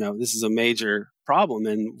a major problem.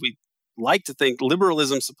 And we like to think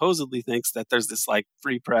liberalism supposedly thinks that there's this like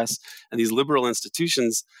free press and these liberal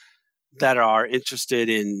institutions that are interested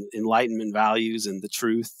in Enlightenment values and the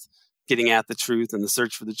truth, getting at the truth and the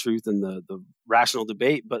search for the truth and the rational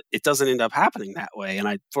debate, but it doesn't end up happening that way.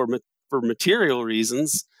 And for material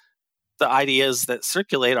reasons, the ideas that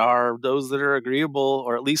circulate are those that are agreeable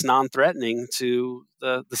or at least non-threatening to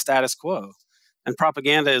the status quo. And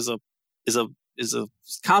propaganda is a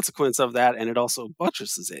consequence of that, and it also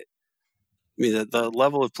buttresses it. I mean, the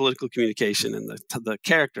level of political communication and the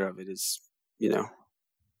character of it is,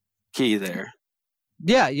 key there.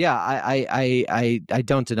 Yeah. I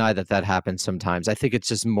don't deny that happens sometimes. I think it's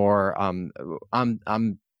just more.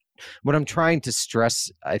 What I'm trying to stress,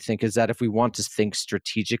 I think, is that if we want to think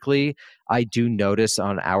strategically, I do notice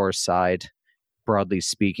on our side, broadly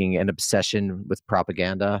speaking, an obsession with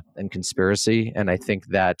propaganda and conspiracy, and I think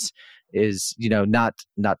that is, not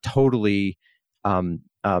totally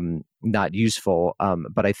not useful.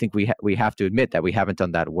 But I think we have to admit that we haven't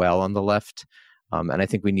done that well on the left. And I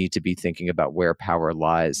think we need to be thinking about where power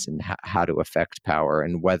lies and how to affect power,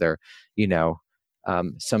 and whether,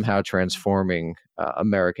 somehow transforming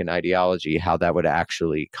American ideology, how that would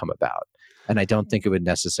actually come about. And I don't think it would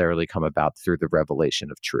necessarily come about through the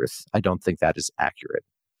revelation of truth. I don't think that is accurate.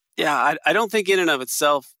 Yeah, I don't think in and of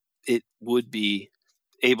itself it would be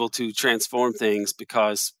able to transform things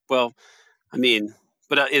because, well, I mean,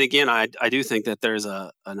 but and again, I do think that there's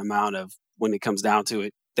an amount of, when it comes down to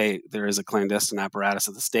it, there is a clandestine apparatus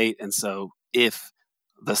of the state, and so if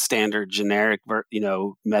the standard generic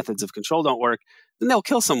methods of control don't work, then they'll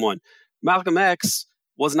kill someone. Malcolm X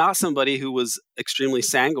was not somebody who was extremely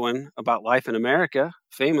sanguine about life in America,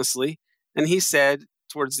 famously, and he said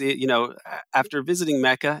towards the after visiting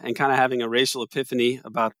Mecca and kind of having a racial epiphany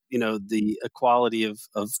about the equality of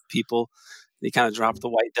people, he kind of dropped the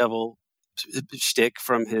white devil shtick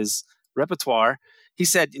from his repertoire. He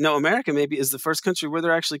said, America maybe is the first country where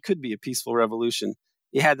there actually could be a peaceful revolution.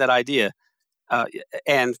 He had that idea.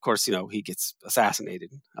 And of course, he gets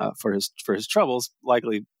assassinated for his troubles,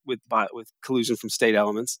 likely with collusion from state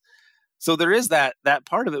elements. So there is that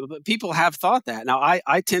part of it. But people have thought that. Now,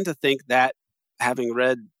 I tend to think that, having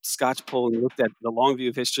read Skocpol and looked at the long view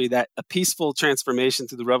of history, that a peaceful transformation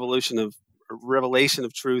through the revelation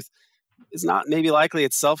of truth is not maybe likely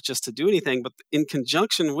itself just to do anything, but in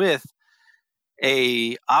conjunction with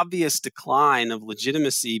a obvious decline of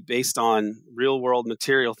legitimacy based on real world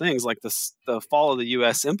material things, like the fall of the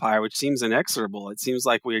U.S. empire, which seems inexorable. It seems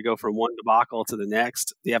like we go from one debacle to the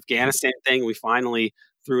next. The Afghanistan thing, we finally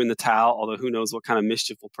threw in the towel, although who knows what kind of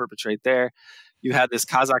mischief will perpetrate there. You had this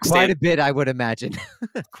Kazakhstan. Quite a bit, I would imagine.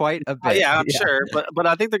 Quite a bit. Yeah, I'm sure. But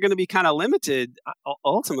I think they're going to be kind of limited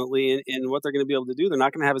ultimately in what they're going to be able to do. They're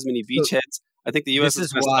not going to have as many beachheads. I think the U.S.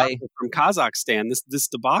 is going to stop from Kazakhstan. This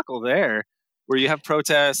debacle there, where you have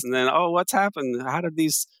protests and then, what's happened? How did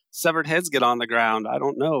these severed heads get on the ground? I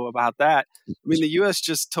don't know about that. I mean, the U.S.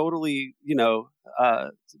 just totally,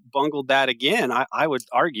 bungled that again. I would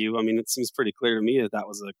argue. I mean, it seems pretty clear to me that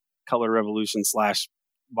was a color revolution /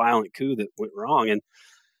 violent coup that went wrong. And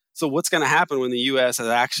so what's going to happen when the U.S. is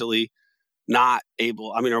actually not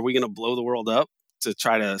able? I mean, are we going to blow the world up to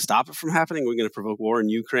try to stop it from happening? Are we going to provoke war in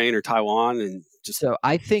Ukraine or Taiwan and just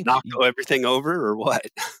knock everything over, or what?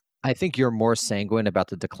 I think you're more sanguine about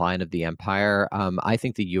the decline of the empire. I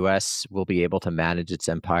think the U.S. will be able to manage its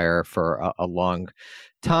empire for a long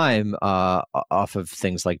time off of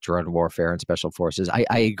things like drone warfare and special forces.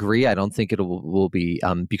 I agree. I don't think it will be,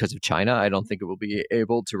 because of China, I don't think it will be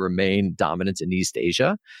able to remain dominant in East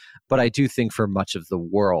Asia. But I do think for much of the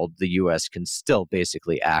world, the U.S. can still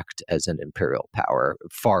basically act as an imperial power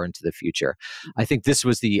far into the future. I think this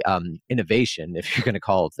was the innovation, if you're going to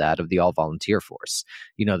call it that, of the all-volunteer force.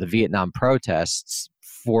 The Vietnam protests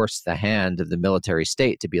forced the hand of the military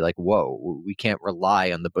state to be like, whoa, we can't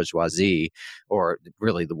rely on the bourgeoisie or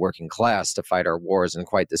really the working class to fight our wars in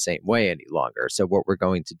quite the same way any longer. So what we're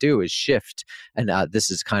going to do is shift, and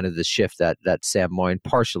this is kind of the shift that Sam Moyn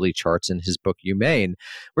partially charts in his book Humane.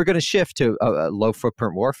 We're going to shift to a low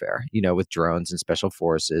footprint warfare, with drones and special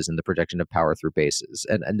forces and the projection of power through bases.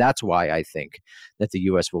 And that's why I think that the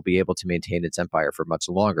U.S. will be able to maintain its empire for much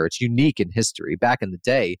longer. It's unique in history. Back in the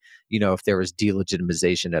day, if there was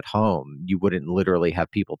delegitimization at home, you wouldn't literally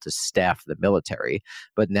have people to staff the military.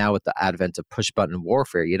 But now with the advent of push button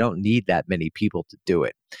warfare, you don't need that many people to do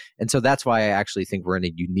it. And so that's why I actually think we're in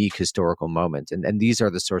a unique historical moment. And these are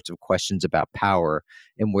the sorts of questions about power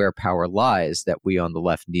and where power lies that we on the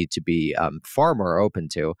left need to be far more open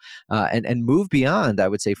to and move beyond, I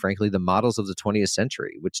would say, frankly, the models of the 20th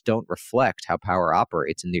century, which don't reflect how power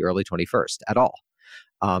operates in the early 21st at all,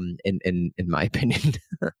 in my opinion.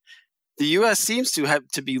 The U.S. seems to have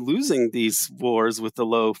to be losing these wars with the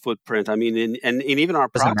low footprint. I mean, and even our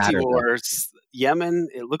proxy wars, Yemen,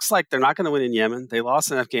 it looks like they're not going to win in Yemen. They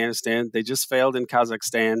lost in Afghanistan. They just failed in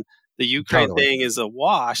Kazakhstan. The Ukraine thing is a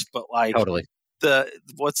wash, but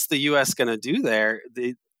what's the U.S. going to do there?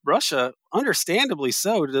 Russia, understandably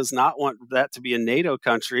so, does not want that to be a NATO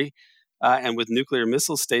country, and with nuclear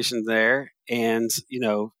missiles stationed there, and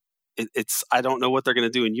I don't know what they're going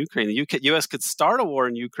to do in Ukraine. The U.S. could start a war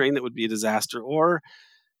in Ukraine that would be a disaster, or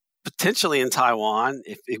potentially in Taiwan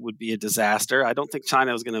if it would be a disaster. I don't think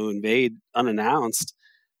China is going to invade unannounced,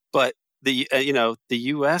 but the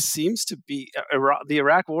U.S. seems to be the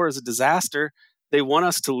Iraq War is a disaster. They want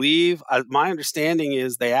us to leave. My understanding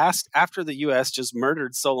is they asked after the U.S. just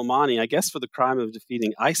murdered Soleimani, I guess for the crime of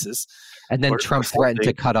defeating ISIS. And then Trump threatened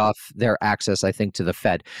to cut off their access, I think, to the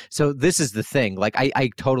Fed. So this is the thing. Like, I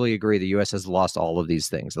totally agree. The U.S. has lost all of these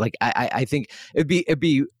things. Like, I think it'd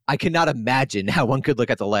be. I cannot imagine how one could look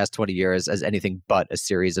at the last 20 years as anything but a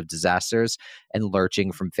series of disasters and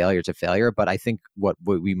lurching from failure to failure. But I think what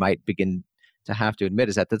we might begin to have to admit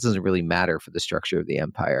is that this doesn't really matter for the structure of the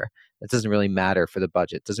empire. That doesn't really matter for the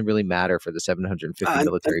budget. It doesn't really matter for the 750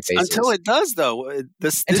 military bases. Until it does, though.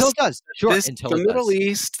 Until it does. Sure. Until the Middle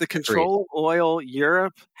East, the control of oil,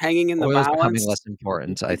 Europe hanging in the balance. Oil's becoming less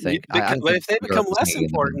important, I think. But if they become less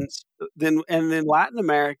important, then Latin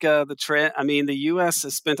America, the U.S.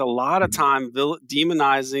 has spent a lot of time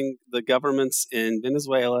demonizing the governments in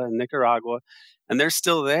Venezuela and Nicaragua, and they're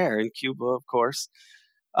still there, in Cuba, of course.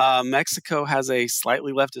 Mexico has a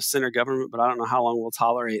slightly left of center government, but I don't know how long we'll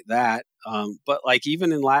tolerate that. But like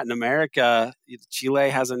even in Latin America, Chile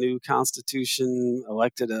has a new constitution,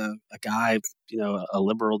 elected a guy, a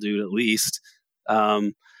liberal dude at least.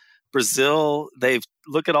 Brazil, they've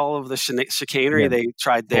look at all of the chicanery they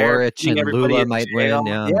tried there. Boric and Lula might win.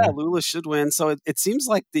 Yeah, Lula should win. So it seems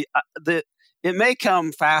like it may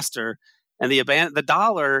come faster, and the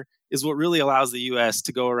dollar is what really allows the U.S.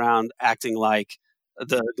 to go around acting like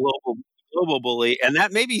the global bully, and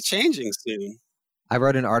that may be changing soon. I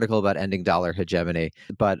wrote an article about ending dollar hegemony,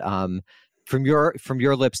 but from your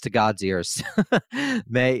lips to God's ears,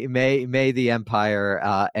 may the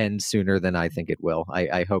empire end sooner than I think it will.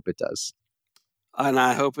 I hope it does, and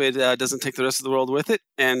I hope it doesn't take the rest of the world with it.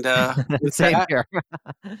 And same here.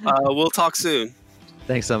 We'll talk soon.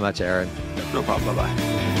 Thanks so much, Aaron. No problem. Bye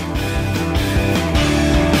bye.